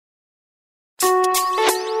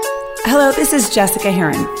Hello, this is Jessica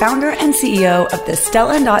Heron, founder and CEO of the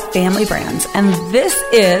Stella & Dot family brands, and this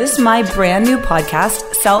is my brand new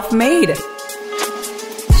podcast, Self-Made.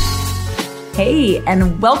 Hey,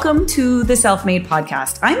 and welcome to the Self-Made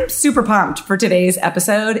podcast. I'm super pumped for today's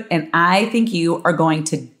episode, and I think you are going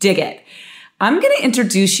to dig it. I'm going to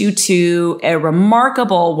introduce you to a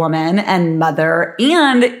remarkable woman and mother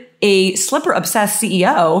and a slipper-obsessed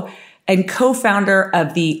CEO and co-founder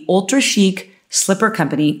of the ultra-chic slipper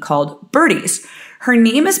company called Birdies. Her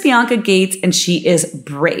name is Bianca Gates, and she is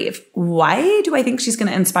brave. Why do I think she's going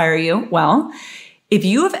to inspire you? Well, if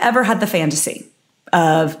you have ever had the fantasy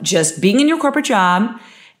of just being in your corporate job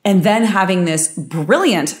and then having this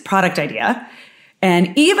brilliant product idea,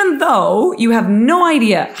 and even though you have no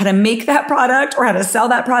idea how to make that product or how to sell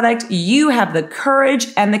that product, you have the courage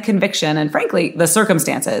and the conviction and frankly, the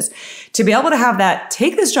circumstances to be able to have that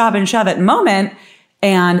take this job and shove it moment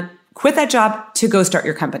and quit that job to go start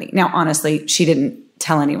your company. Now, honestly, she didn't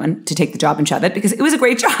tell anyone to take the job and shove it because it was a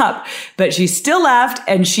great job, but she still left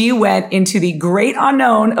and she went into the great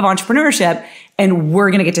unknown of entrepreneurship, and we're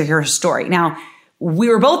going to get to hear her story. Now, we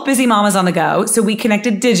were both busy mamas on the go, so we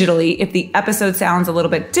connected digitally. If the episode sounds a little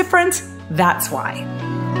bit different, that's why.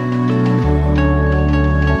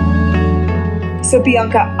 So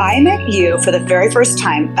Bianca, I met you for the very first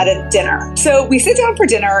time at a dinner. So we sit down for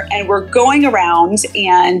dinner and we're going around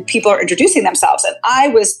and people are introducing themselves. And I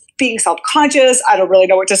was being self-conscious. I don't really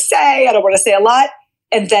know what to say. I don't want to say a lot.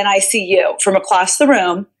 And then I see you from across the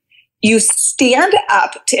room. You stand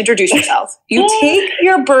up to introduce yourself. You take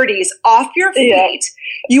your birdies off your feet.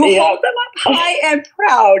 You hold them up high and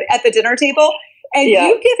proud at the dinner table. And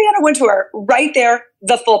you give Anna Wintour right there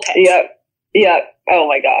the full pitch. Yep. Oh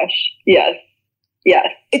my gosh. Yes.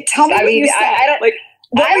 Tell me what you said. I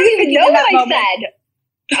don't even know what I said.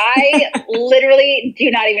 I literally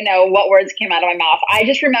do not even know what words came out of my mouth. I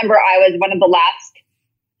just remember I was one of the last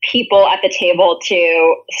people at the table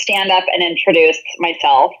to stand up and introduce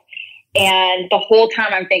myself. And the whole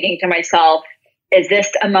time I'm thinking to myself, is this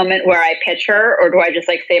a moment where I pitch her or do I just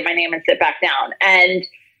say my name and sit back down? And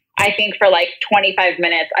I think for 25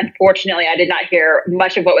 minutes, unfortunately, I did not hear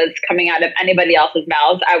much of what was coming out of anybody else's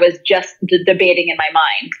mouths. I was just debating in my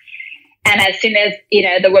mind. And as soon as,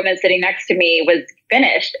 the woman sitting next to me was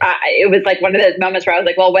finished, it was one of those moments where I was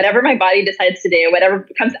like, well, whatever my body decides to do, whatever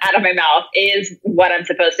comes out of my mouth is what I'm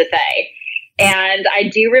supposed to say. And I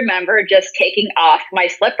do remember just taking off my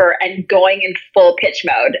slipper and going in full pitch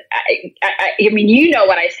mode. I mean, you know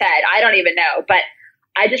what I said. I don't even know. But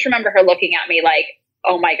I just remember her looking at me like,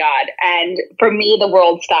 oh, my God. And for me, the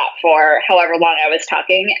world stopped for however long I was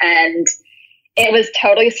talking. And it was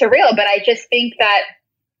totally surreal. But I just think that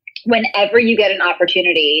whenever you get an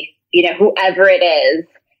opportunity, whoever it is,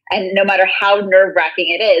 and no matter how nerve-wracking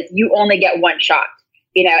it is, you only get one shot.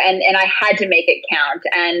 And I had to make it count.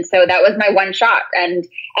 And so that was my one shot. And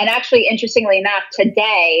actually, interestingly enough,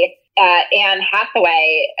 today, Anne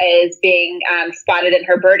Hathaway is being spotted in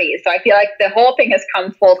her Birdies. So I feel like the whole thing has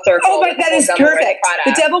come full circle. Oh, my, that is perfect.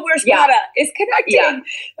 The Devil Wears Prada is connecting. Yeah.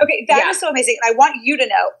 Okay, that is so amazing. And I want you to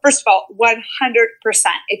know, first of all, 100%,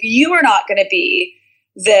 if you are not going to be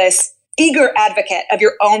this eager advocate of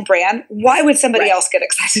your own brand, why would somebody else get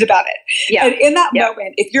excited about it? Yeah. And in that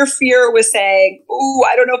moment, if your fear was saying, ooh,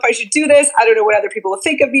 I don't know if I should do this. I don't know what other people will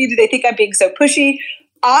think of me. Do they think I'm being so pushy?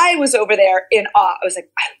 I was over there in awe. I was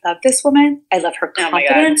like, I love this woman. I love her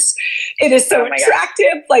confidence. It is so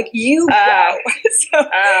attractive. So it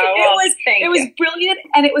was brilliant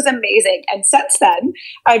and it was amazing. And since then,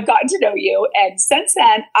 I've gotten to know you. And since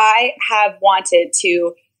then, I have wanted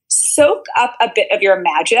to soak up a bit of your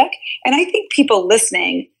magic. And I think people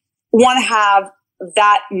listening want to have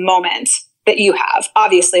that moment that you have,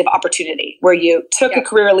 obviously, of opportunity, where you took a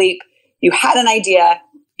career leap, you had an idea,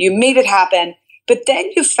 you made it happen, but then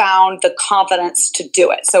you found the confidence to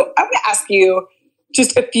do it. So I'm going to ask you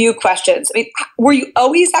just a few questions. I mean, were you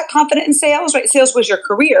always that confident in sales, right? Sales was your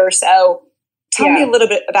career. So tell me a little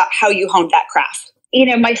bit about how you honed that craft.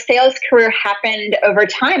 My sales career happened over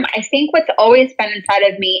time. I think what's always been inside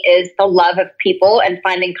of me is the love of people and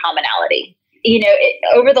finding commonality.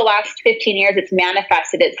 Over the last 15 years, it's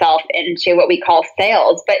manifested itself into what we call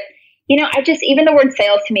sales. But, even the word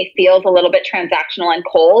sales to me feels a little bit transactional and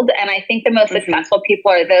cold. And I think the most successful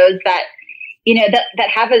people are those that, that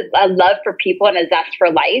have a love for people and a zest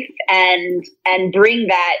for life and bring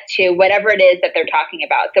that to whatever it is that they're talking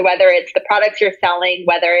about. So whether it's the products you're selling,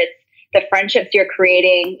 whether it's the friendships you're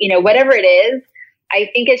creating, whatever it is, I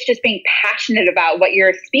think it's just being passionate about what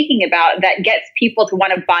you're speaking about that gets people to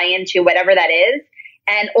want to buy into whatever that is.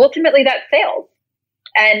 And ultimately that's sales.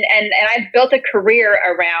 And I've built a career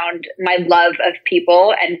around my love of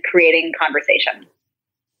people and creating conversation.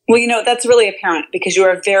 Well, that's really apparent because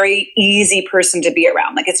you're a very easy person to be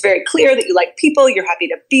around. Like, it's very clear that you like people, you're happy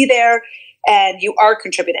to be there, and you are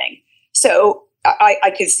contributing. So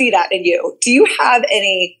I can see that in you. Do you have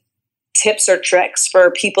any tips or tricks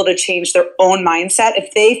for people to change their own mindset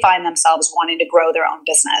if they find themselves wanting to grow their own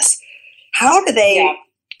business? How do they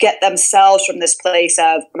get themselves from this place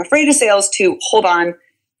of, I'm afraid of sales, to, hold on,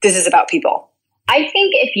 this is about people? I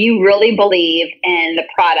think if you really believe in the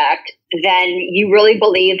product, then you really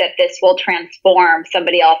believe that this will transform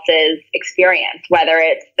somebody else's experience, whether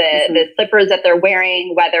it's the slippers that they're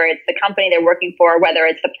wearing, whether it's the company they're working for, whether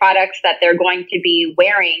it's the products that they're going to be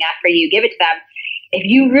wearing after you give it to them. If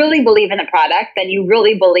you really believe in the product, then you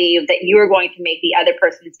really believe that you are going to make the other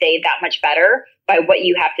person's day that much better by what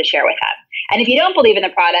you have to share with them. And if you don't believe in the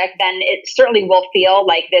product, then it certainly will feel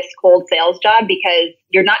like this cold sales job because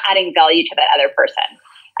you're not adding value to that other person.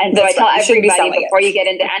 And so I tell everybody before you get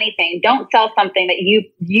into anything, don't sell something that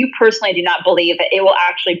you personally do not believe that it will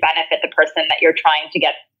actually benefit the person that you're trying to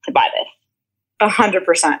get to buy this.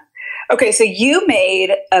 100%. Okay, so you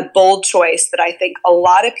made a bold choice that I think a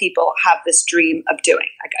lot of people have this dream of doing.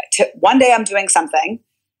 One day I'm doing something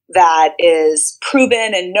that is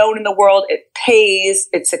proven and known in the world. It pays,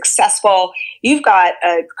 it's successful. You've got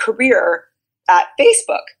a career at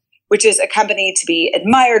Facebook, which is a company to be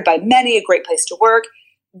admired by many, a great place to work.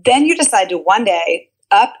 Then you decide to one day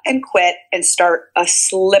up and quit and start a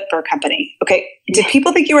slipper company. Okay, did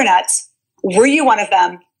people think you were nuts? Were you one of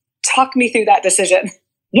them? Talk me through that decision.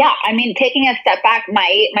 Yeah, I mean, taking a step back,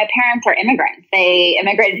 my parents are immigrants. They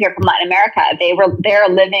immigrated here from Latin America. They're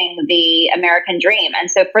living the American dream. And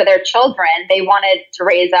so for their children, they wanted to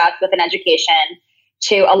raise us with an education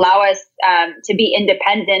to allow us to be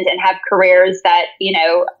independent and have careers that,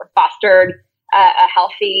 fostered a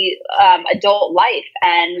healthy adult life.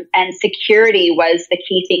 And security was the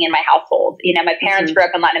key thing in my household. My parents grew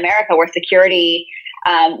up in Latin America where security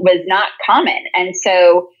was not common. And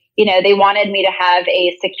so they wanted me to have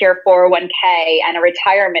a secure 401k and a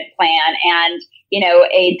retirement plan and,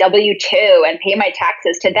 a W-2 and pay my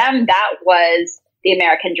taxes. To them, that was the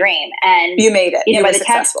American dream. And you made it. You were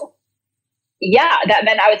successful. Yeah, that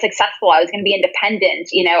meant I was successful. I was going to be independent.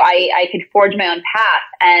 I could forge my own path.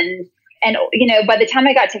 And by the time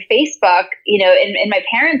I got to Facebook, in my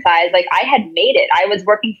parents' eyes, like I had made it. I was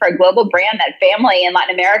working for a global brand that family in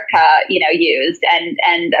Latin America, used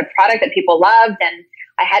and a product that people loved. And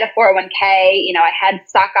I had a 401k, I had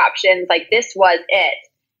stock options, like this was it.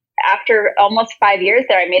 After almost 5 years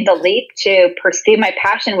there, I made the leap to pursue my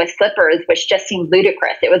passion with slippers, which just seemed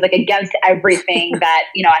ludicrous. It was like against everything that,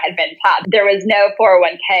 I had been taught. There was no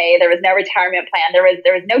 401k, there was no retirement plan, there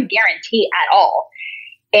was no guarantee at all.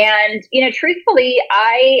 And, truthfully,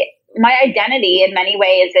 my identity in many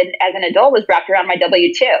ways as an adult was wrapped around my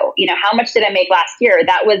W-2. How much did I make last year?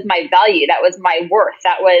 That was my value. That was my worth.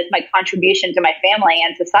 That was my contribution to my family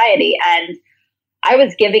and society. And I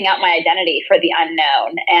was giving up my identity for the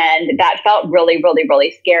unknown. And that felt really, really,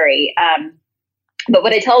 really scary. But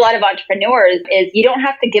what I tell a lot of entrepreneurs is you don't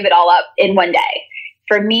have to give it all up in one day.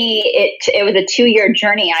 For me, it was a 2-year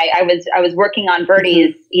journey. I was working on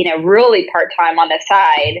Birdies, really part-time on the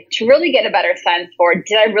side to really get a better sense for,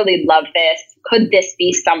 did I really love this? Could this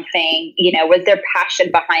be something? Was there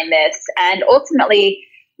passion behind this? And ultimately,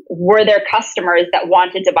 were there customers that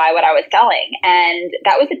wanted to buy what I was selling? And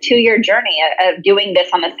that was a 2-year journey of doing this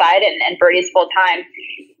on the side and Birdies full-time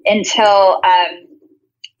until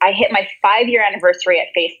I hit my 5-year anniversary at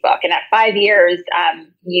Facebook. And at 5 years,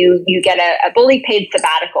 you get a fully paid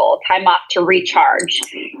sabbatical, time off to recharge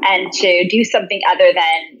and to do something other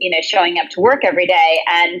than, showing up to work every day.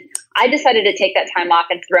 And I decided to take that time off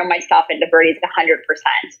and throw myself into Birdies 100%.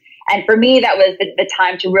 And for me, that was the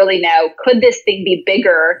time to really know, could this thing be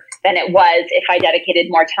bigger than it was if I dedicated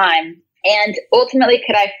more time? And ultimately,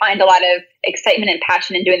 could I find a lot of excitement and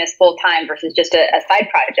passion in doing this full time versus just a side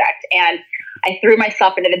project? And I threw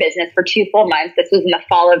myself into the business for 2 full months. This was in the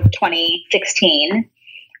fall of 2016.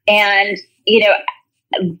 And,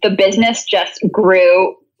 the business just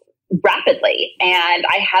grew rapidly and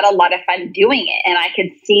I had a lot of fun doing it. And I could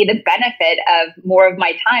see the benefit of more of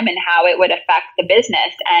my time and how it would affect the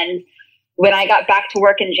business. And when I got back to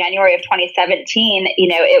work in January of 2017,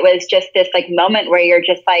 it was just this like moment where you're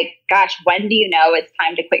just like, gosh, when do you know it's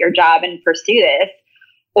time to quit your job and pursue this?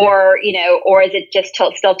 Or is it just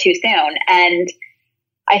still too soon? And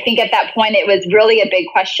I think at that point, it was really a big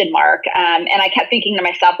question mark. And I kept thinking to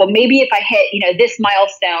myself, well, maybe if I hit, this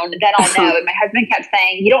milestone, then I'll know. And my husband kept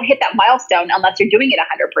saying, you don't hit that milestone unless you're doing it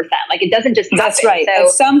 100%. Like it doesn't just happen. That's right. So, at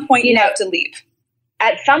some point you have to leave.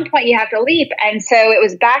 at some point you have to leap. And so it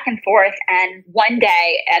was back and forth. And one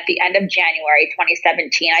day at the end of January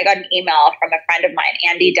 2017, I got an email from a friend of mine,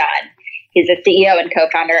 Andy Dunn. He's the CEO and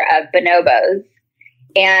co-founder of Bonobos.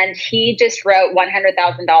 And he just wrote $100,000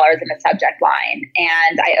 in the subject line.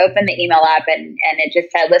 And I opened the email up and it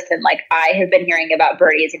just said, listen, like, I have been hearing about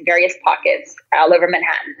birdies in various pockets all over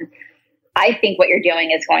Manhattan. I think what you're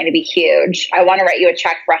doing is going to be huge. I want to write you a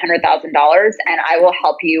check for $100,000 and I will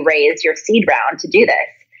help you raise your seed round to do this.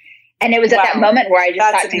 And it was at that moment where I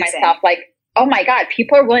just thought to myself, like, oh my God,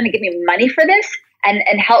 people are willing to give me money for this and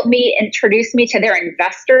help me introduce me to their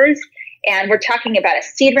investors. And we're talking about a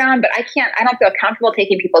seed round, but I don't feel comfortable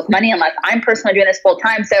taking people's money unless I'm personally doing this full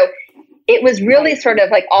time. So it was really sort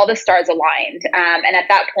of like all the stars aligned. And at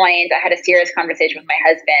that point, I had a serious conversation with my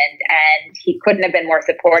husband and he couldn't have been more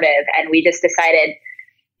supportive. And we just decided,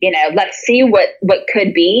 let's see what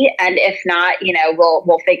could be. And if not,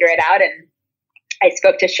 we'll figure it out. And I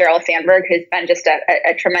spoke to Sheryl Sandberg, who's been just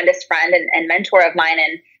a tremendous friend and mentor of mine,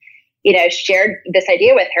 and shared this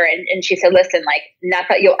idea with her. And she said, listen, like, not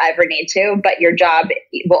that you'll ever need to, but your job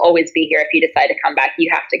will always be here. If you decide to come back, you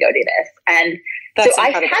have to go do this. And that's so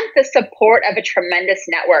incredible. I've had the support of a tremendous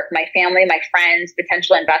network, my family, my friends,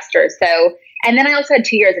 potential investors. So, and then I also had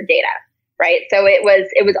 2 years of data, right? So it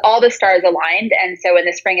was all the stars aligned. And so in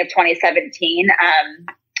the spring of 2017,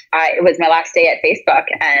 it was my last day at Facebook,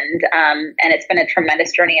 and it's been a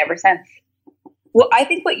tremendous journey ever since. Well, I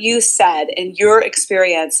think what you said and your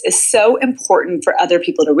experience is so important for other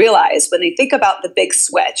people to realize when they think about the big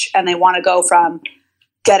switch and they want to go from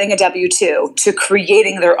getting a W-2 to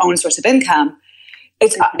creating their own source of income.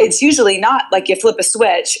 It's usually not like you flip a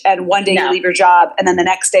switch and one day you leave your job and then the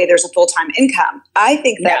next day there's a full-time income. I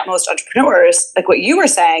think that most entrepreneurs, like what you were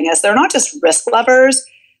saying, is they're not just risk lovers,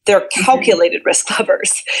 they're calculated risk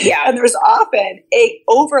lovers. Yeah. And there's often a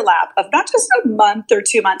overlap of not just a month or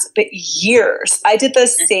 2 months, but years. I did the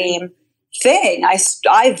same thing. I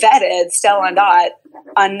vetted Stella and Dot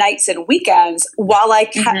on nights and weekends while I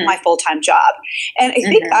kept my full-time job. And I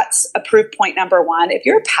think that's a proof point number one. If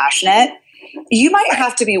you're passionate, you might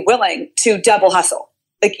have to be willing to double hustle.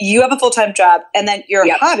 Like, you have a full-time job and then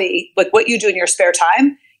your hobby, like what you do in your spare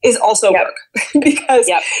time, is also work. Because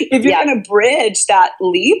if you're going to bridge that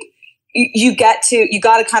leap, you got to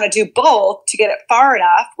kind of do both to get it far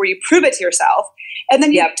enough where you prove it to yourself. And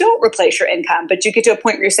then you don't replace your income, but you get to a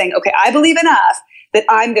point where you're saying, okay, I believe enough that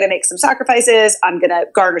I'm going to make some sacrifices. I'm going to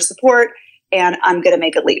garner support and I'm going to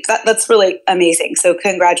make a leap. That's really amazing. So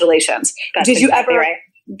congratulations. Did you ever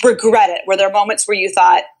regret it? Were there moments where you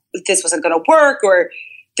thought this wasn't going to work, or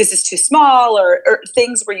this is too small, or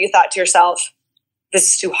things where you thought to yourself, this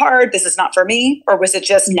is too hard, this is not for me? Or was it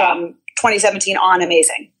just 2017 on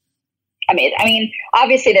amazing? Amazing. I mean,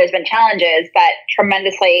 obviously there's been challenges, but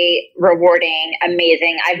tremendously rewarding,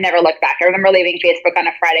 amazing. I've never looked back. I remember leaving Facebook on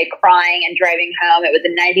a Friday crying and driving home. It was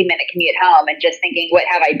a 90-minute commute home and just thinking, what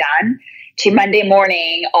have I done? To Monday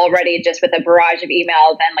morning already just with a barrage of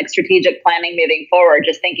emails and like strategic planning moving forward,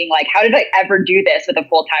 just thinking like, how did I ever do this with a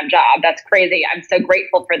full-time job? That's crazy. I'm so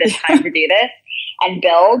grateful for this time to do this and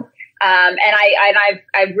build. And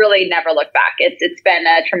I've really never looked back. It's been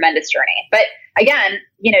a tremendous journey. But again,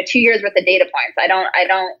 2 years worth of data points. I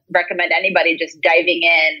don't recommend anybody just diving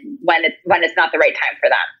in when it's not the right time for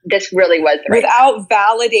them. This really was the right time. Without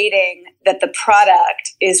validating that the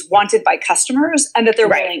product is wanted by customers and that they're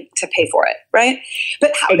willing to pay for it, right?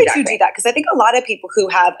 But how did you do that? Because I think a lot of people who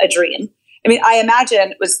have a dream, I mean, I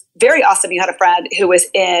imagine it was very awesome. You had a friend who was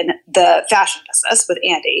in the fashion business with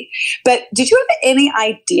Andy, but did you have any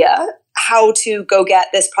idea how to go get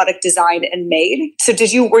this product designed and made? So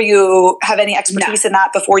were you have any expertise in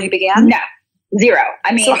that before you began? No, zero.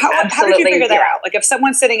 I mean, so how did you figure that out? Like, if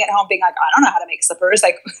someone's sitting at home being like, I don't know how to make slippers,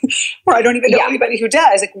 like, or I don't even know anybody who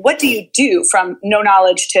does, like, what do you do from no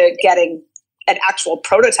knowledge to getting an actual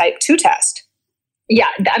prototype to test? Yeah,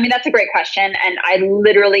 I mean, that's a great question. And I've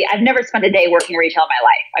never spent a day working retail in my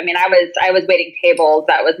life. I mean, I was waiting tables.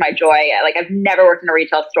 That was my joy. Like, I've never worked in a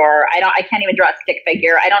retail store. I can't even draw a stick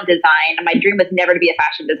figure. I don't design. My dream was never to be a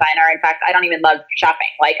fashion designer. In fact, I don't even love shopping.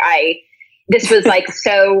 Like, this was like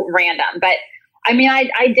so random. But I mean, I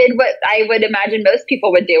did what I would imagine most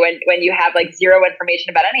people would do when you have like zero information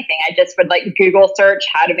about anything. I just would like Google search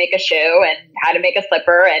how to make a shoe and how to make a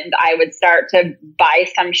slipper. And I would start to buy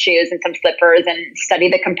some shoes and some slippers and study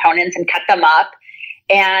the components and cut them up.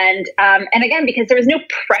 And again, because there was no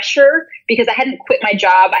pressure, because I hadn't quit my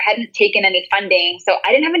job, I hadn't taken any funding. So I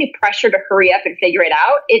didn't have any pressure to hurry up and figure it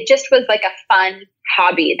out. It just was like a fun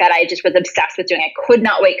hobby that I just was obsessed with doing. I could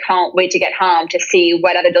not wait to get home to see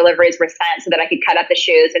what other deliveries were sent so that I could cut up the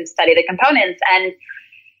shoes and study the components. And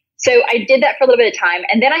So I did that for a little bit of time.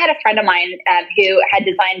 And then I had a friend of mine who had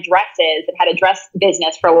designed dresses and had a dress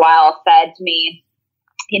business for a while said to me,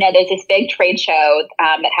 you know, there's this big trade show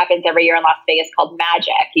that happens every year in Las Vegas called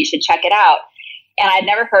Magic. You should check it out. And I'd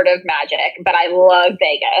never heard of Magic, but I love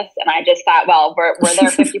Vegas. And I just thought, well, we're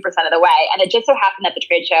there 50% of the way. And it just so happened that the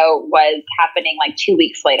trade show was happening like 2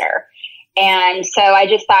 weeks later. And so I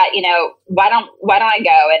just thought, you know, why don't I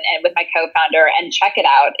go and with my co-founder and check it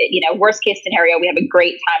out? You know, worst case scenario, we have a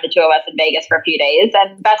great time, the two of us in Vegas for a few days.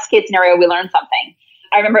 And best case scenario, we learn something.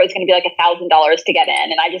 I remember it was going to be like $1,000 to get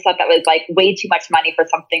in. And I just thought that was like way too much money for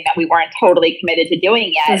something that we weren't totally committed to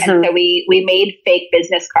doing yet. Mm-hmm. And so we made fake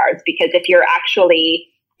business cards, because if you're actually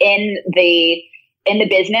in the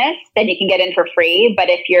business, then you can get in for free. But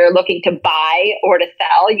if you're looking to buy or to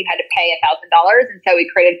sell, you had to pay $1,000. And so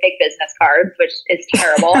we created fake business cards, which is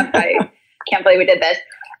terrible. I can't believe we did this,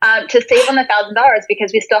 to save on the $1,000,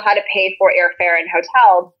 because we still had to pay for airfare and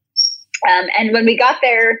hotel. And when we got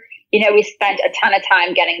there, you know, we spent a ton of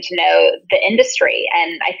time getting to know the industry.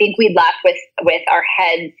 And I think we left with our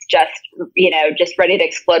heads just ready to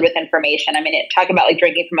explode with information. I mean, talk about like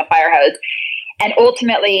drinking from a fire hose. And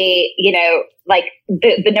ultimately, you know, like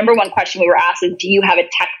the number one question we were asked is, do you have a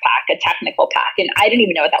tech pack, a technical pack? And I didn't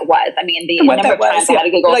even know what that was. I mean, the number of times I had to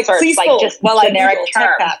Google search, like just generic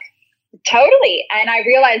term. Totally. And I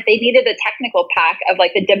realized they needed a technical pack of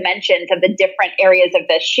like the dimensions of the different areas of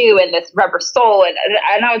the shoe and this rubber sole. And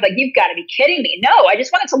I was like, you've got to be kidding me. No, I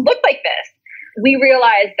just want it to look like this. We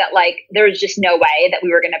realized that like there was just no way that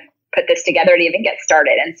we were going to put this together to even get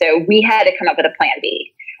started. And so we had to come up with a plan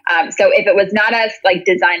B. So if it was not us like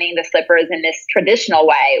designing the slippers in this traditional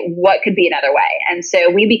way, what could be another way? And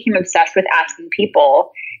so we became obsessed with asking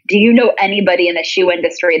people, do you know anybody in the shoe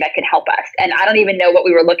industry that could help us? And I don't even know what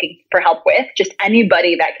we were looking for help with, just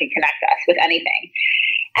anybody that can connect us with anything.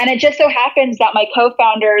 And it just so happens that my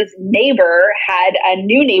co-founder's neighbor had a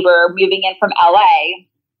new neighbor moving in from LA,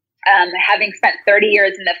 having spent 30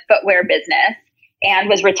 years in the footwear business, and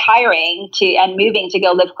was retiring and moving to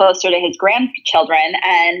go live closer to his grandchildren,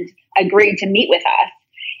 and agreed to meet with us.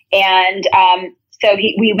 And so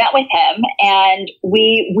we met with him, and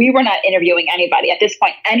we were not interviewing anybody. At this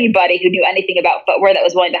point, anybody who knew anything about footwear that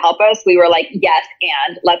was willing to help us, we were like, yes,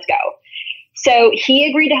 and let's go. So he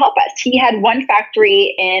agreed to help us. He had one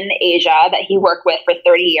factory in Asia that he worked with for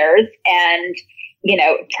 30 years. And, you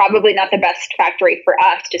know, probably not the best factory for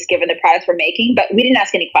us, just given the products we're making, but we didn't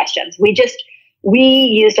ask any questions. We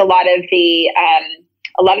used a lot of the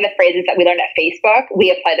phrases that we learned at Facebook.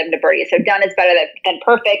 We applied them to Byrdie. So done is better than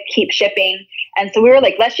perfect. Keep shipping. And so we were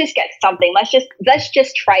like, let's just get something. Let's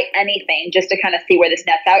just try anything just to kind of see where this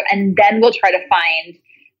nets out. And then we'll try to find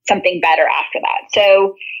something better after that.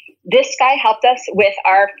 So this guy helped us with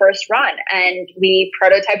our first run, and we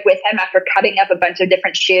prototyped with him after cutting up a bunch of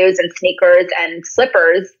different shoes and sneakers and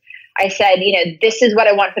slippers. I said, you know, this is what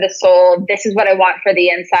I want for the sole. This is what I want for the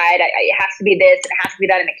inside. It has to be this, and it has to be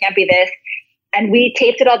that, and it can't be this. And we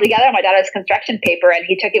taped it all together on my daughter's construction paper, and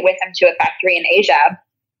he took it with him to a factory in Asia,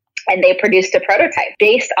 and they produced a prototype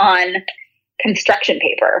based on construction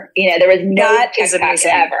paper. You know, there was no tech pack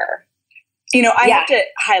ever. You know, I have to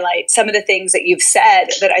highlight some of the things that you've said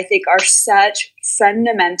that I think are such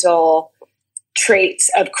fundamental traits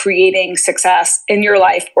of creating success in your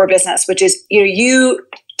life or business, which is, you know, you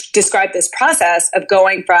describe this process of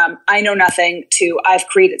going from I know nothing to I've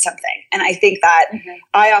created something. And I think that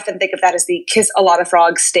I often think of that as the kiss a lot of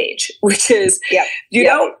frogs stage, which is you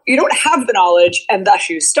don't have the knowledge, and thus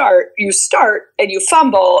you start and you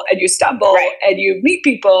fumble and you stumble and you meet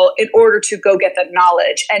people in order to go get the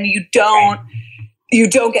knowledge, and you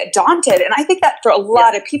don't get daunted. And I think that for a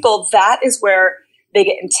lot of people, that is where they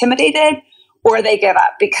get intimidated or they give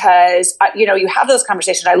up, because, you know, you have those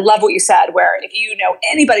conversations. I love what you said, where if you know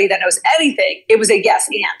anybody that knows anything, it was a yes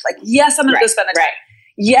and. Like, yes, I'm going to go spend the time.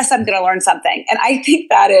 Yes, I'm going to learn something. And I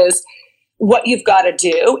think that is what you've got to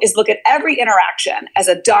do, is look at every interaction as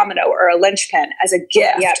a domino or a linchpin, as a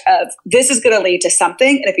gift of this is going to lead to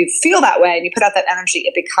something. And if you feel that way and you put out that energy,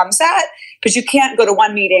 it becomes that. Because you can't go to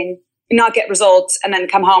one meeting, not get results, and then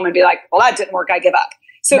come home and be like, well, that didn't work, I give up.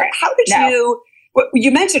 So how did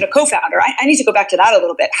you mentioned a co-founder. I need to go back to that a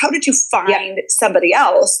little bit. How did you find somebody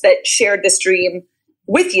else that shared this dream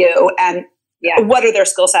with you, and what are their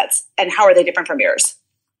skill sets, and how are they different from yours?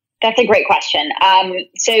 That's a great question.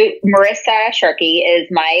 So Marissa Shirky is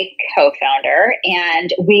my co-founder,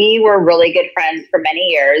 and we were really good friends for many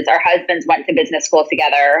years. Our husbands went to business school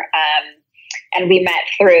together, and we met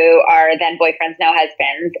through our then boyfriends, now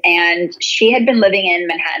husbands. And she had been living in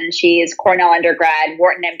Manhattan. She's Cornell undergrad,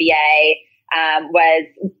 Wharton MBA. was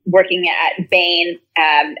working at Bain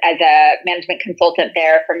as a management consultant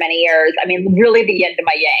there for many years. I mean, really the yin to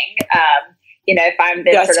my yang. If I'm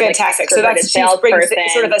this that's sort fantastic. of like So she brings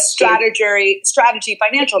sort of a strategy,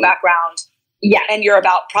 financial background. Yeah. And you're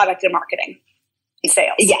about product and marketing and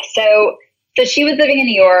sales. Yeah. So she was living in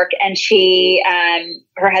New York, and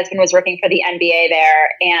her husband was working for the NBA there.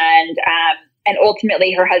 And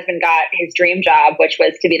ultimately her husband got his dream job, which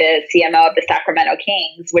was to be the CMO of the Sacramento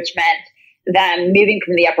Kings, which meant them moving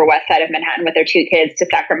from the Upper West Side of Manhattan with their 2 kids to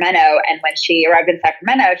Sacramento. And when she arrived in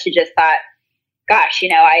Sacramento, she just thought, gosh,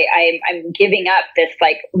 I'm giving up this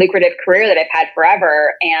like lucrative career that I've had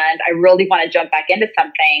forever. And I really want to jump back into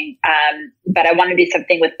something. But I want to do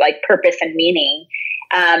something with like purpose and meaning.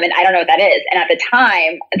 And I don't know what that is. And at the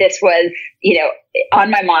time, this was,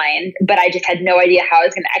 on my mind, but I just had no idea how I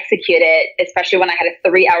was going to execute it, especially when I had a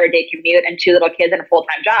 3-hour day commute and 2 little kids and a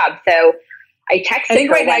full-time job. So I texted I think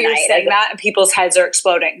her right now you're saying that and people's heads are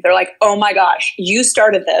exploding. They're like, oh my gosh, you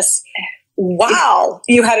started this. Wow.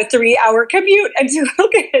 You had a 3-hour commute and 2 little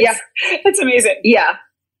kids. Yeah. That's amazing. Yeah.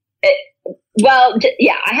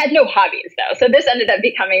 I had no hobbies though. So this ended up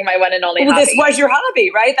becoming my one and only hobby. This was your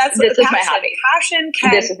hobby, right? This is my hobby. Passion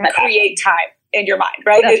can create time in your mind,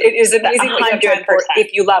 right? It is amazing what you have time for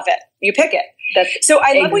if you love it. You pick it. So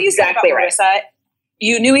I love what you said about Marissa.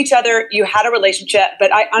 You knew each other, you had a relationship,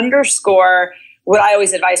 but I underscore what I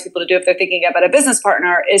always advise people to do if they're thinking about a business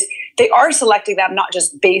partner is they are selecting them not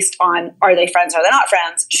just based on are they friends or are they not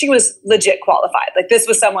friends. She was legit qualified. Like this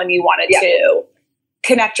was someone you wanted to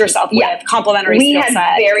connect yourself with, complementary skill set. We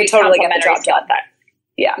had very totally complementary skill set.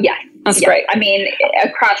 Yeah. Yeah. That's great. I mean,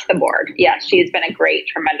 across the board. Yeah. She's been a great,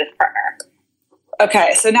 tremendous partner.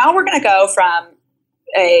 Okay. So now we're going to go from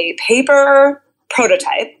a paper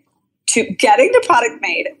prototype to getting the product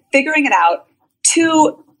made, figuring it out,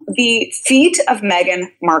 to the feet of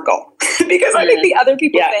Meghan Markle. Because I think the other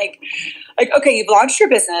people think, like, okay, you've launched your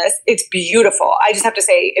business. It's beautiful. I just have to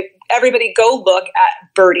say, if everybody go look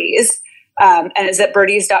at Birdies. And is it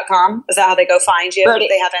birdies.com? Is that how they go find you?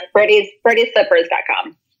 They haven't.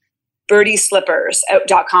 Birdieslippers.com.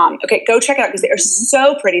 Birdieslippers.com. Okay, go check it out because they are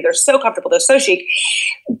so pretty. They're so comfortable. They're so chic.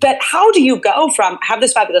 But how do you go from have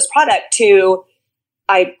this fabulous product to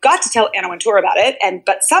I got to tell Anna Wintour about it,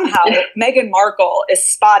 but somehow Meghan Markle is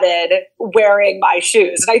spotted wearing my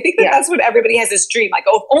shoes. And I think that's what everybody has this dream. Like,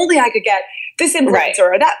 oh, if only I could get this influencer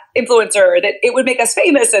or that influencer, that it would make us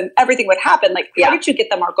famous and everything would happen. Like, how did you get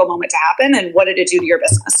the Markle moment to happen, and what did it do to your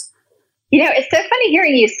business? It's so funny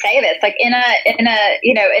hearing you say this. Like in a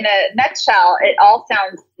nutshell, it all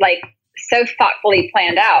sounds like so thoughtfully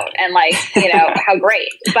planned out and like, how great.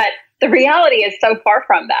 But the reality is so far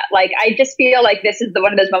from that. Like, I just feel like this is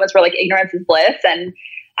one of those moments where like ignorance is bliss. And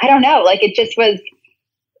I don't know, like it just was,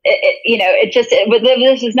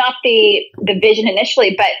 this was not the vision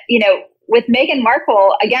initially, but, with Meghan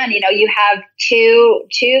Markle, again, you have two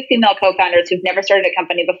female co-founders who've never started a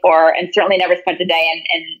company before and certainly never spent a day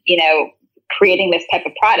in creating this type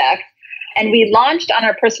of product. And we launched on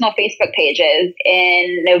our personal Facebook pages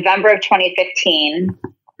in November of 2015.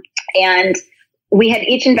 And we had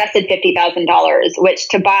each invested $50,000, which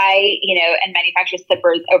to buy, and manufacture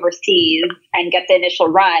slippers overseas and get the initial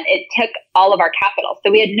run, it took all of our capital.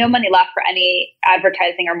 So we had no money left for any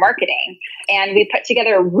advertising or marketing. And we put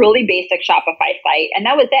together a really basic Shopify site, and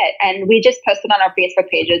that was it. And we just posted on our Facebook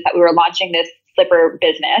pages that we were launching this slipper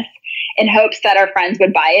business in hopes that our friends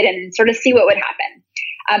would buy it and sort of see what would happen.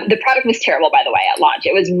 The product was terrible, by the way, at launch.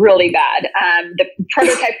 It was really bad. The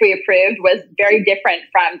prototype we approved was very different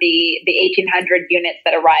from the 1,800 units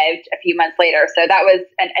that arrived a few months later. So that was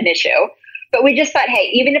an issue. But we just thought, hey,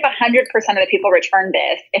 even if 100% of the people return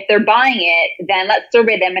this, if they're buying it, then let's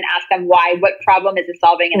survey them and ask them why, what problem is it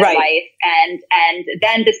solving in their life, and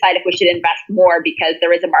then decide if we should invest more because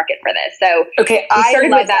there is a market for this. So I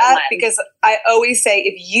love that because I always say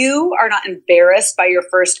if you are not embarrassed by your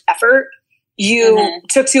first effort, you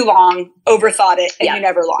took too long, overthought it, and you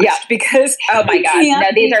never launched because oh my god, no,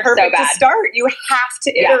 these are so bad. To start, you have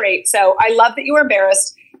to iterate. So I love that you were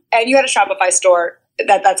embarrassed and you had a Shopify store.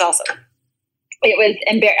 That's awesome. It was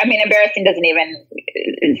embarrassing doesn't even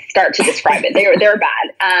start to describe it. They were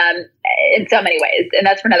bad in so many ways, and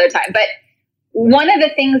that's for another time. But one of the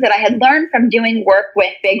things that I had learned from doing work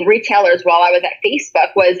with big retailers while I was at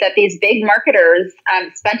Facebook was that these big marketers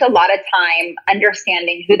spent a lot of time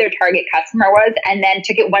understanding who their target customer was, and then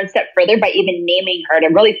took it one step further by even naming her to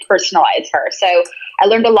really personalize her. So I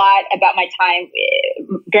learned a lot about my time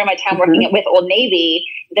during my time working with Old Navy.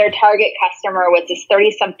 Their target customer was this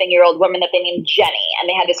 30-something-year-old woman that they named Jenny, and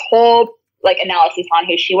they had this whole like analysis on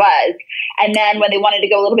who she was. And then when they wanted to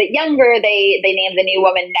go a little bit younger, they named the new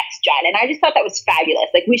woman Next Gen. And I just thought that was fabulous.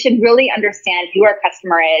 Like, we should really understand who our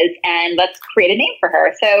customer is and let's create a name for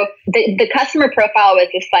her. So the customer profile was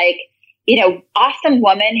just like, you know, awesome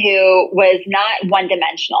woman who was not one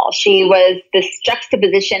dimensional. She was this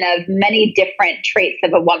juxtaposition of many different traits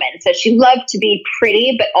of a woman. So she loved to be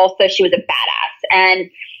pretty, but also she was a badass.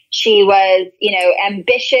 And she was, you know,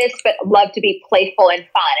 ambitious, but loved to be playful and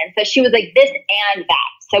fun. And so she was like this and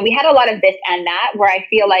that. So we had a lot of this and that, where I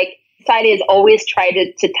feel like society has always tried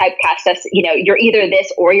to typecast us, you know, you're either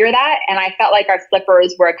this or you're that. And I felt like our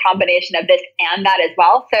slippers were a combination of this and that as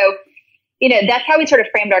well. So, you know, that's how we sort of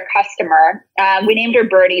framed our customer. We named her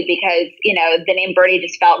Birdie because, you know, the name Birdie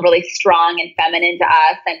just felt really strong and feminine to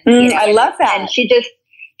us. And you know, I love that. And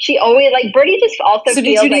she always, like, Birdie just also so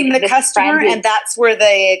feels like. So did you name the customer and that's where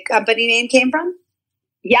the company name came from?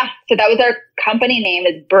 Yeah. So that was our company name,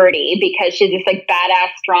 is Birdie, because she's this like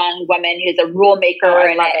badass, strong woman who's a rule maker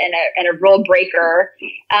and a rule breaker.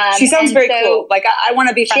 She sounds very cool. Like, I want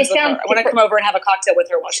to be friends with her. I want to come over and have a cocktail with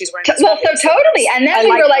her while she's wearing totally. And then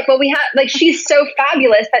we were like, well, we have, like, she's so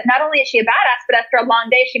fabulous that not only is she a badass, but after a long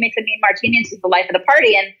day, she makes a mean martini and she's the life of the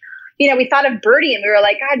party. And, you know, we thought of Birdie and we were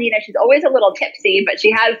like, God, you know, she's always a little tipsy, but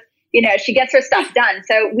she has, you know, she gets her stuff done.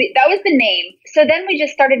 So that was the name. So then we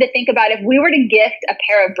just started to think about, if we were to gift a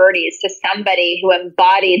pair of birdies to somebody who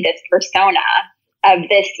embodied this persona of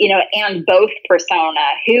this, you know, and both persona,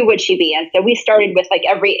 who would she be? And so we started with like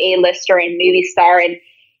every A-lister and movie star, and,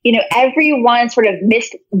 you know, everyone sort of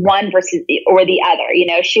missed one versus the other. You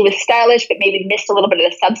know, she was stylish, but maybe missed a little bit of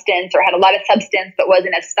the substance, or had a lot of substance, but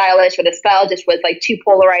wasn't as stylish, or the style just was like too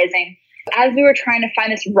polarizing. As we were trying to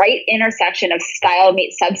find this right intersection of style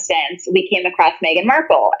meets substance, we came across Meghan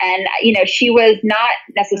Markle. And, you know, she was not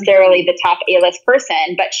necessarily the top A-list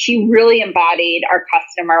person, but she really embodied our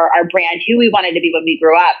customer, our brand, who we wanted to be when we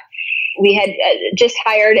grew up. We had just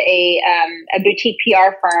hired a boutique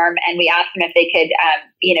PR firm, and we asked them if they could,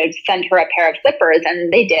 you know, send her a pair of slippers,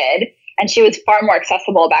 and they did. And she was far more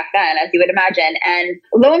accessible back then, as you would imagine. And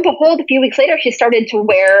lo and behold, a few weeks later, she started to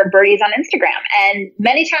wear birdies on Instagram. And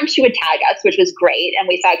many times she would tag us, which was great. And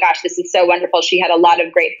we thought, gosh, this is so wonderful. She had a lot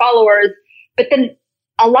of great followers. But then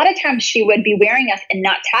a lot of times she would be wearing us and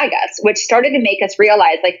not tag us, which started to make us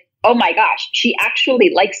realize, like, oh my gosh, she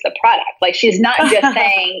actually likes the product. Like, she's not just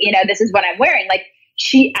saying, you know, this is what I'm wearing. Like,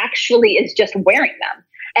 she actually is just wearing them.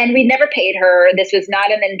 And we never paid her. This was not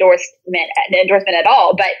an endorsement at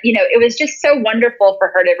all. But, you know, it was just so wonderful for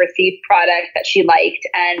her to receive product that she liked,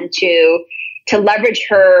 and to leverage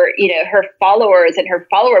her, you know, her followers and her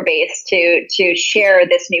follower base to share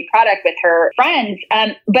this new product with her friends.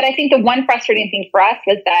 But I think the one frustrating thing for us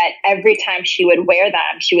was that every time she would wear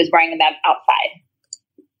them, she was wearing them outside.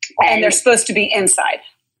 And they're supposed to be inside.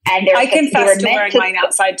 And I confess to wearing mine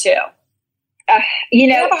outside too. You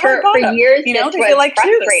know, for years, you know, this was like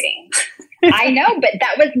frustrating. I know, but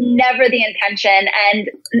that was never the intention. And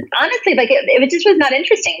honestly, like, it just was not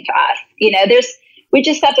interesting to us. You know, we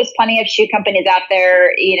just thought there's plenty of shoe companies out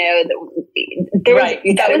there, you know,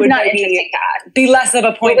 that was not interesting to us. Be less of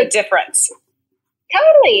a point of difference.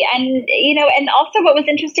 Totally. And, you know, and also what was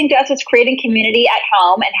interesting to us was creating community at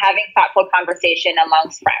home and having thoughtful conversation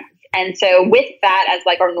amongst friends. And so with that as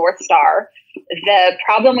like our North Star, the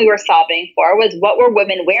problem we were solving for was, what were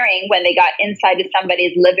women wearing when they got inside to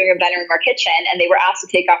somebody's living room, dining room, or kitchen, and they were asked to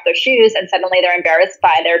take off their shoes, and suddenly they're embarrassed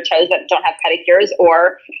by their toes that don't have pedicures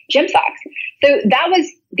or gym socks. So that was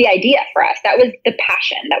the idea for us. That was the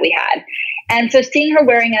passion that we had. And so seeing her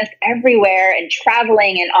wearing us everywhere and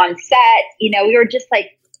traveling and on set, you know, we were just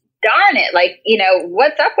like, darn it, like, you know,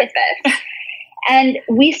 what's up with this? And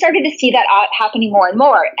we started to see that happening more and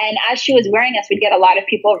more. And as she was wearing us, we'd get a lot of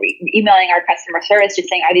people emailing our customer service just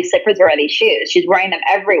saying, are these slippers or are these shoes? She's wearing them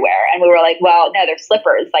everywhere. And we were like, well, no, they're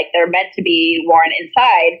slippers. Like, they're meant to be worn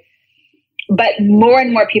inside. But more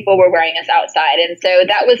and more people were wearing us outside. And so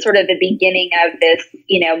that was sort of the beginning of this,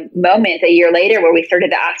 you know, moment a year later where we started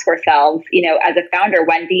to ask ourselves, you know, as a founder,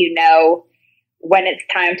 when do you know when it's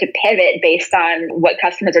time to pivot based on what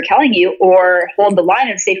customers are telling you, or hold the line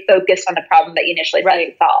and stay focused on the problem that you initially tried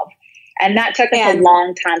to solve? And that took us a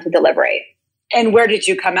long time to deliberate. And where did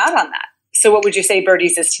you come out on that? So what would you say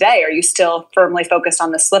Birdies is today? Are you still firmly focused on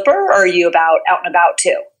the slipper, or are you out and about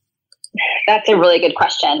too? That's a really good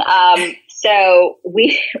question. So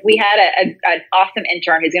we had an awesome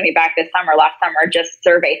intern who's going to be back last summer, just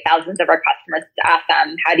survey thousands of our customers to ask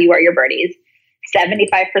them, how do you wear your birdies?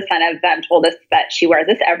 75% of them told us that she wears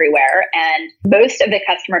this everywhere. And most of the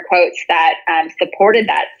customer quotes that supported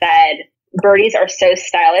that said, birdies are so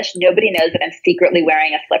stylish. Nobody knows that I'm secretly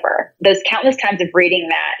wearing a slipper. Those countless times of reading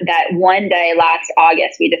that one day last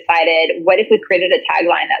August, we decided, what if we created a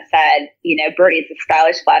tagline that said, birdies, a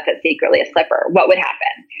stylish flat that's secretly a slipper? What would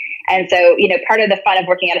happen? And so, part of the fun of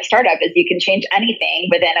working at a startup is you can change anything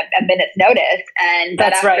within a minute's notice. And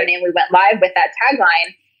that afternoon, we went live with that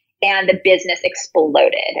tagline. And the business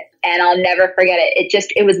exploded. And I'll never forget it.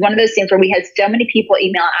 It was one of those things where we had so many people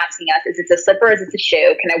email asking us, is this a slipper? Is this a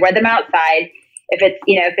shoe? Can I wear them outside? If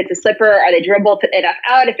it's a slipper, are they durable enough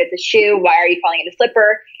out? If it's a shoe, why are you calling it a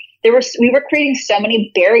slipper? We were creating so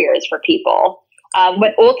many barriers for people.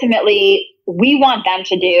 When ultimately we want them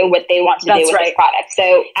to do what they want to do with this product.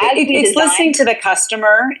 So it's listening to the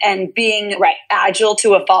customer and being agile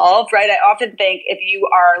to evolve, right? I often think if you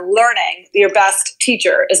are learning, your best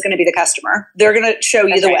teacher is going to be the customer. They're going to show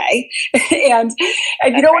you the way. and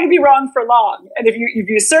you don't want to be wrong for long. And if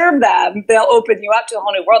you serve them, they'll open you up to a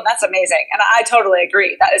whole new world. That's amazing. And I totally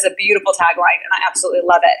agree. That is a beautiful tagline and I absolutely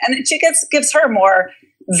love it. And she gives her more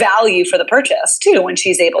value for the purchase too when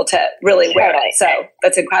she's able to really wear it. So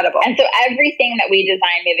that's incredible. And so everything that we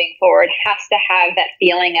design moving forward has to have that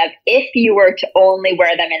feeling of, if you were to only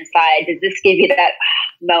wear them inside, does this give you that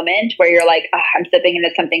moment where you're like, I'm slipping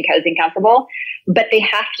into something cozy and comfortable? But they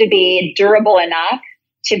have to be durable enough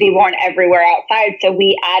to be worn everywhere outside. So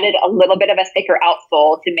we added a little bit of a thicker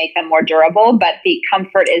outsole to make them more durable, but the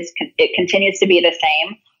comfort it continues to be the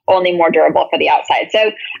same, only more durable for the outside.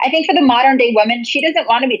 So I think for the modern day woman, she doesn't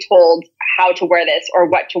want to be told how to wear this or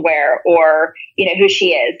what to wear or, who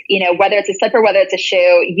she is. Whether it's a slipper, whether it's a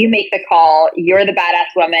shoe, you make the call. You're the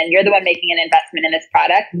badass woman. You're the one making an investment in this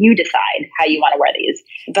product. You decide how you want to wear these.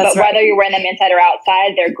 Whether you're wearing them inside or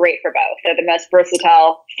outside, they're great for both. They're the most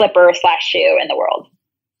versatile slipper/shoe in the world.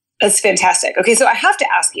 That's fantastic. Okay, so I have to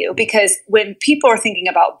ask you, because when people are thinking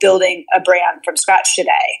about building a brand from scratch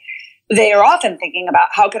today, they are often thinking about,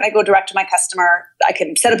 how can I go direct to my customer? I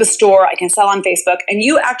can set up a store. I can sell on Facebook. And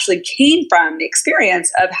you actually came from the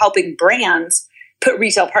experience of helping brands put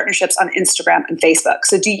retail partnerships on Instagram and Facebook.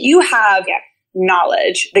 So do you have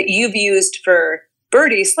knowledge that you've used for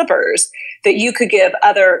Birdie slippers that you could give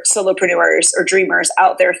other solopreneurs or dreamers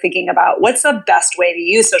out there thinking about what's the best way to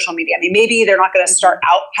use social media? I mean, maybe they're not going to start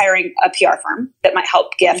out hiring a PR firm that might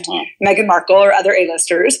help gift Meghan Markle or other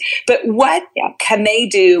A-listers, but what can they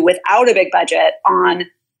do without a big budget on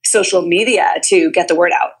social media to get the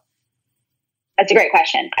word out? That's a great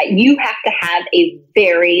question. You have to have a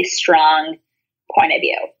very strong point of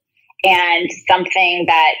view and something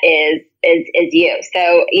that is you.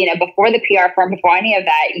 So, before the PR firm, before any of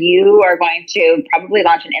that, you are going to probably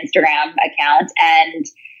launch an Instagram account and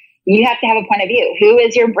you have to have a point of view. Who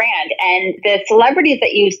is your brand? And the celebrities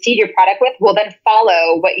that you seed your product with will then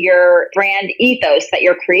follow what your brand ethos that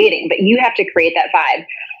you're creating, but you have to create that vibe.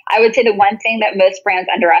 I would say the one thing that most brands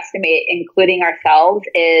underestimate, including ourselves,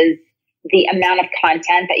 is the amount of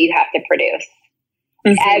content that you have to produce.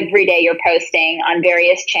 Every day you're posting on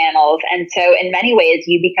various channels. And so in many ways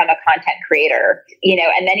you become a content creator,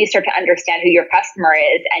 and then you start to understand who your customer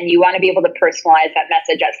is and you want to be able to personalize that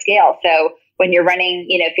message at scale. So when you're running,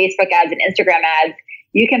 Facebook ads and Instagram ads,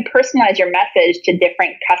 you can personalize your message to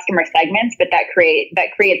different customer segments, but that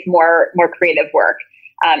creates more creative work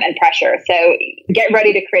and pressure. So get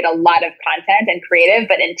ready to create a lot of content and creative,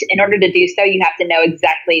 but in order to do so, you have to know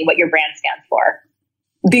exactly what your brand stands for.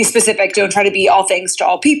 Be specific. Don't try to be all things to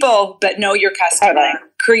all people, but know your customer. Totally.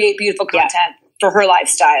 Create beautiful content for her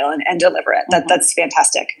lifestyle and deliver it. That's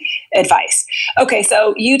fantastic advice. Okay,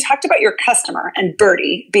 so you talked about your customer and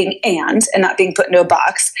Birdie being and not being put into a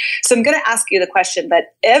box. So I'm going to ask you the question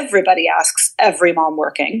that everybody asks every mom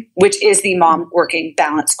working, which is the mom working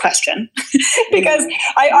balance question. Because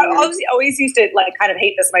I always used to kind of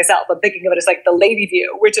hate this myself. I'm thinking of it as like the lady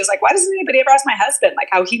view, which is like, why doesn't anybody ever ask my husband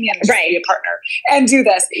how he manages to be a partner and do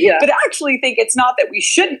this? Yeah. But I actually think it's not that we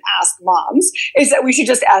shouldn't ask moms, it's that we should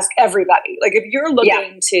just ask everybody. Like if you're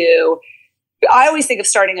looking to, I always think of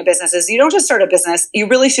starting a business as you don't just start a business, you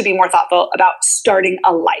really should be more thoughtful about starting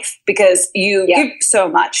a life because you give so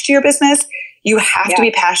much to your business. You have to be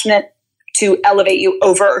passionate to elevate you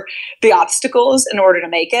over the obstacles in order to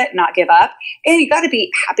make it, not give up. And you got to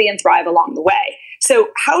be happy and thrive along the way. So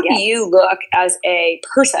how do you look as a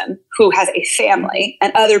person who has a family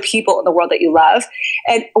and other people in the world that you love?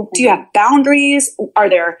 And do you have boundaries? Are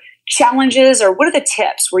there challenges, or what are the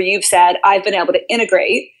tips where you've said, I've been able to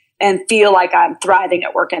integrate and feel like I'm thriving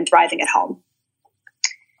at work and thriving at home?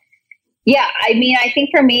 Yeah, I mean, I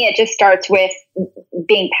think for me, it just starts with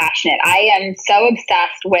being passionate. I am so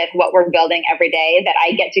obsessed with what we're building every day that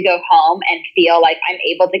I get to go home and feel like I'm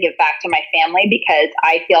able to give back to my family because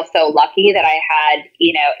I feel so lucky that I had,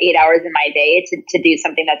 8 hours in my day to do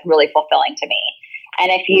something that's really fulfilling to me.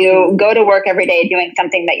 And if you go to work every day doing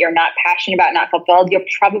something that you're not passionate about, not fulfilled, you'll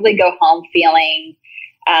probably go home feeling,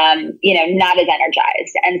 not as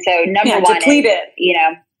energized. And so number one depleted.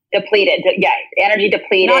 is, depleted. Yeah. Energy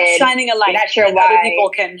depleted. Not shining a light not sure that why other people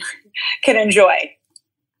can enjoy.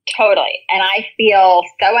 Totally. And I feel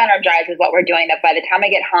so energized with what we're doing that by the time I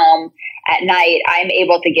get home at night, I'm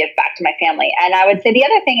able to give back to my family. And I would say the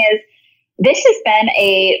other thing is this has been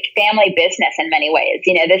a family business in many ways.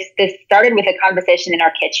 This started with a conversation in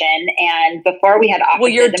our kitchen, and before we had offices. Well,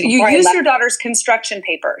 you used your daughter's construction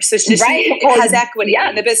paper, so she has equity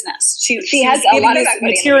in the business. She has a lot of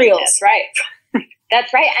materials, right?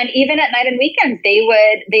 That's right. And even at night and weekends, they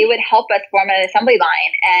would help us form an assembly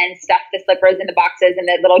line and stuff the slippers in the boxes and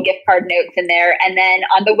the little gift card notes in there. And then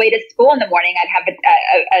on the way to school in the morning, I'd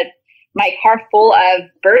have my car full of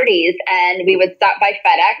birdies, and we would stop by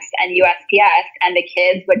FedEx and USPS, and the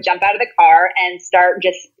kids would jump out of the car and start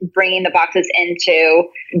just bringing the boxes into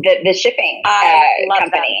the shipping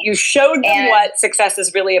company. That. You showed them what success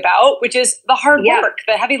is really about, which is the hard work,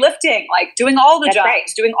 the heavy lifting, like doing all the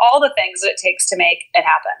jobs, doing all the things that it takes to make it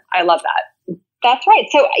happen. I love that. That's right.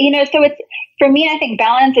 So, so it's, for me, I think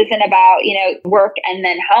balance isn't about, work and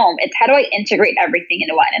then home. It's how do I integrate everything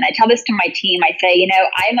into one? And I tell this to my team. I say,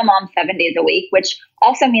 I'm a mom 7 days a week, which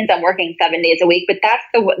also means I'm working 7 days a week, but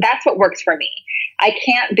that's what works for me. I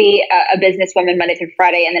can't be a businesswoman Monday through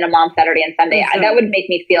Friday and then a mom Saturday and Sunday. Mm-hmm. That would make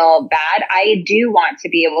me feel bad. I do want to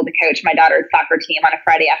be able to coach my daughter's soccer team on a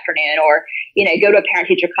Friday afternoon or, go to a parent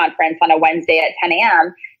teacher conference on a Wednesday at 10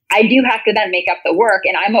 a.m. I do have to then make up the work,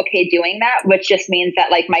 and I'm okay doing that, which just means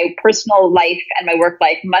that like my personal life and my work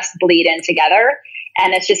life must bleed in together.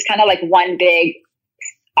 And it's just kind of like one big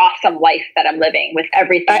awesome life that I'm living with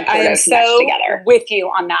everything I am so together. With you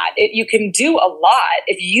on that. You can do a lot.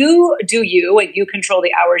 If you do you and you control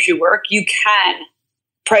the hours you work, you can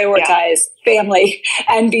prioritize family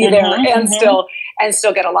and be there and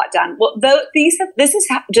still get a lot done. Well, this is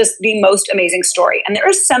just the most amazing story. And there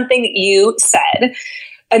is something that you said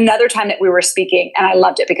another time that we were speaking, and I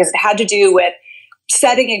loved it because it had to do with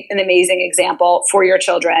setting an amazing example for your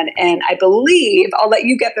children. And I believe, I'll let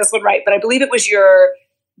you get this one right, but I believe it was your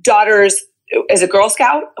daughter's as a Girl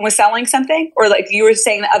Scout and was selling something, or like you were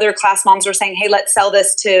saying that other class moms were saying, hey, let's sell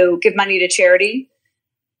this to give money to charity.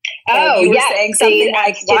 Oh, yeah. Saying something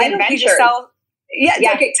like, why don't we just sell?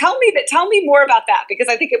 Yeah. Okay. Tell me more about that, because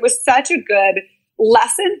I think it was such a good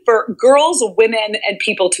lesson for girls, women, and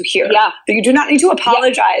people to hear. Yeah. That you do not need to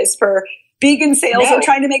apologize for being in sales or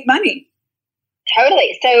trying to make money.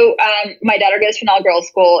 Totally. So my daughter goes to an all-girls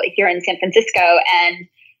school here in San Francisco, and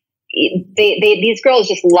these girls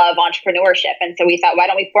just love entrepreneurship. And so we thought, why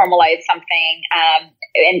don't we formalize something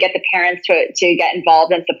and get the parents to get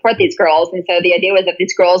involved and support these girls? And so the idea was that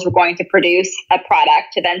these girls were going to produce a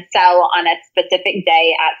product to then sell on a specific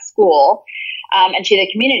day at school. And to the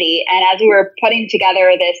community. And as we were putting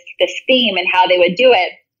together this theme and how they would do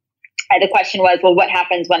it, the question was, well, what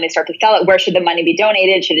happens when they start to sell it? Where should the money be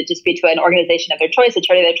donated? Should it just be to an organization of their choice, a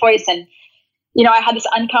charity of their choice? And, I had this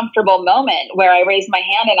uncomfortable moment where I raised my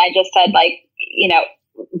hand and I just said, like,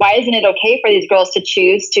 why isn't it okay for these girls to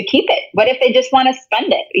choose to keep it? What if they just want to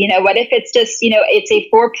spend it? What if it's just, it's a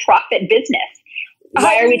for-profit business?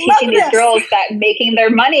 Why are we teaching these girls that making their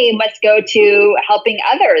money must go to helping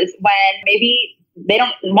others when maybe they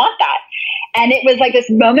don't want that? And it was like this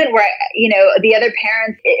moment where, the other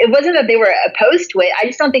parents, it wasn't that they were opposed to it. I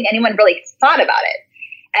just don't think anyone really thought about it.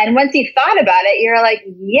 And once you thought about it, you're like,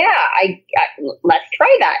 yeah, let's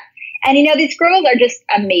try that. And, these girls are just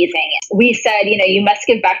amazing. We said, you must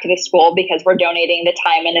give back to the school because we're donating the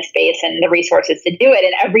time and the space and the resources to do it.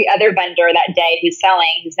 And every other vendor that day who's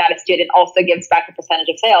selling, who's not a student, also gives back a percentage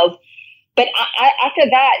of sales. But after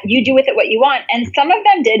that, you do with it what you want. And some of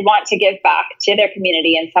them did want to give back to their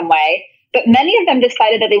community in some way. But many of them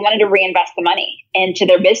decided that they wanted to reinvest the money into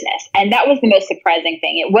their business. And that was the most surprising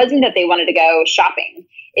thing. It wasn't that they wanted to go shopping.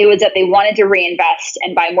 It was that they wanted to reinvest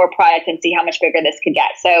and buy more product and see how much bigger this could get.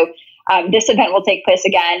 So this event will take place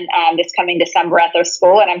again this coming December at their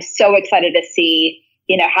school. And I'm so excited to see,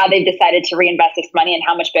 how they've decided to reinvest this money and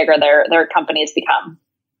how much bigger their company has become.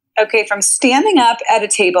 Okay, from standing up at a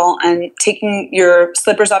table and taking your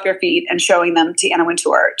slippers off your feet and showing them to Anna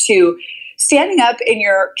Wintour to standing up in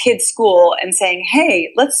your kid's school and saying,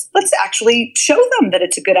 hey, let's actually show them that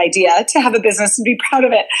it's a good idea to have a business and be proud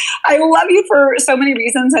of it. I love you for so many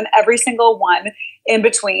reasons and every single one in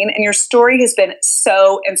between. And your story has been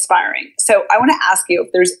so inspiring. So I want to ask you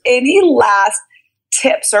if there's any last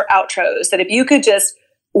tips or outros that if you could just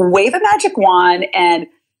wave a magic wand and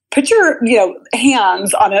put your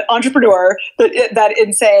hands on an entrepreneur that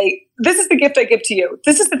and say, this is the gift I give to you.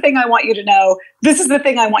 This is the thing I want you to know. This is the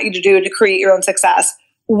thing I want you to do to create your own success.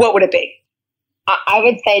 What would it be? I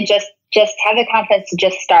would say just have the confidence to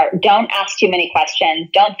just start. Don't ask too many questions.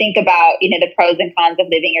 Don't think about, the pros and cons of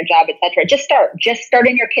leaving your job, etc. Just start. Just start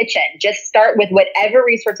in your kitchen. Just start with whatever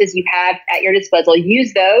resources you have at your disposal.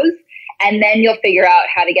 Use those, and then you'll figure out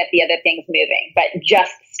how to get the other things moving. But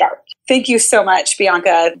just start. Thank you so much,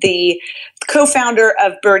 Bianca, the co-founder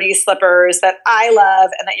of Birdie Slippers that I love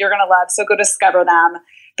and that you're going to love. So go discover them,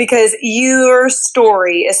 because your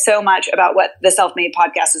story is so much about what the Self-Made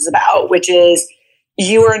podcast is about, which is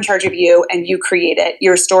you are in charge of you and you create it.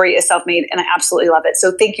 Your story is self-made and I absolutely love it.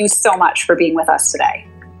 So thank you so much for being with us today.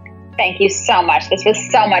 Thank you so much. This was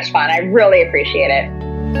so much fun. I really appreciate it.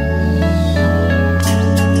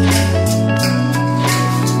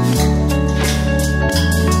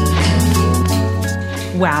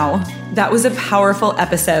 Wow, that was a powerful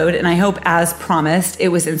episode. And I hope, as promised, it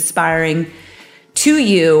was inspiring to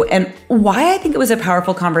you. And why I think it was a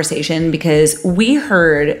powerful conversation, because we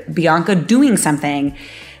heard Bianca doing something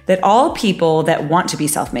that all people that want to be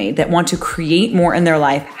self-made, that want to create more in their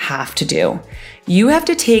life, have to do. You have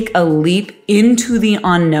to take a leap into the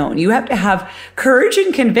unknown. You have to have courage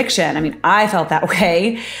and conviction. I mean, I felt that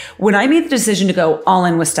way when I made the decision to go all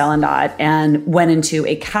in with Stella & Dot and went into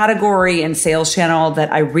a category and sales channel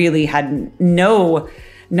that I really had no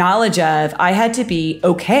knowledge of. I had to be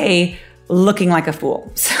okay looking like a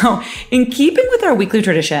fool. So in keeping with our weekly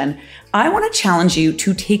tradition, I want to challenge you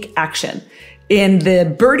to take action in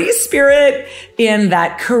the birdie spirit, in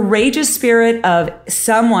that courageous spirit of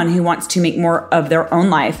someone who wants to make more of their own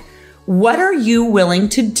life. What are you willing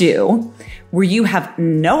to do where you have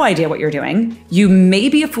no idea what you're doing? You may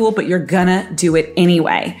be a fool, but you're gonna do it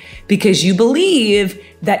anyway because you believe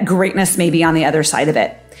that greatness may be on the other side of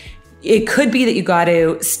it. It could be that you got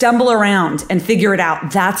to stumble around and figure it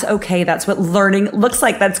out. That's okay. That's what learning looks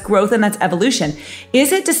like. That's growth and that's evolution.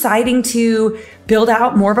 Is it deciding to build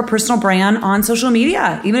out more of a personal brand on social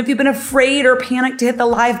media? Even if you've been afraid or panicked to hit the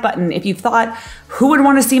live button, if you've thought, who would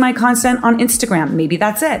want to see my content on Instagram? Maybe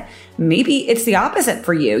that's it. Maybe it's the opposite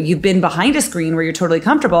for you. You've been behind a screen where you're totally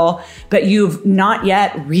comfortable, but you've not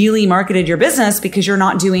yet really marketed your business because you're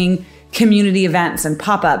not doing community events and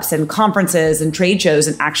pop-ups and conferences and trade shows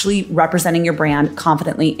and actually representing your brand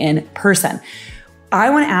confidently in person. I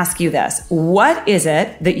want to ask you this. What is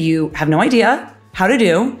it that you have no idea how to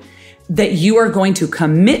do that you are going to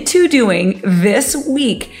commit to doing this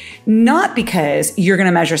week? Not because you're going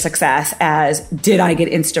to measure success as, did I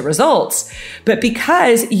get Insta results? But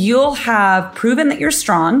because you'll have proven that you're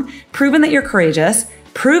strong, proven that you're courageous,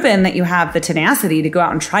 proven that you have the tenacity to go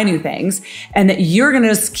out and try new things, and that you're going to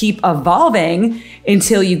just keep evolving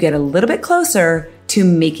until you get a little bit closer to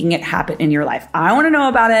making it happen in your life. I want to know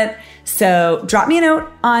about it. So drop me a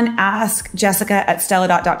note on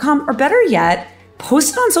askjessica@stelladot.com, or better yet,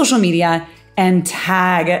 post it on social media and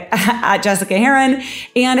tag at Jessica Heron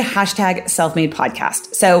and hashtag Selfmade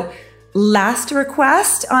Podcast. So last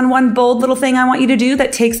request on one bold little thing I want you to do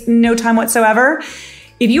that takes no time whatsoever.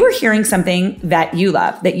 If you are hearing something that you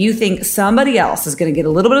love, that you think somebody else is going to get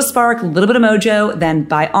a little bit of spark, a little bit of mojo, then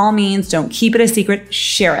by all means, don't keep it a secret.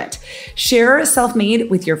 Share it. Share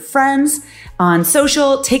Self-Made with your friends on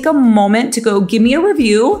social. Take a moment to go give me a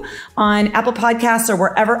review on Apple Podcasts or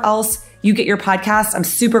wherever else you get your podcasts. I'm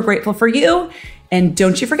super grateful for you. And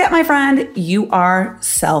don't you forget, my friend, you are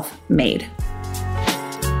self-made.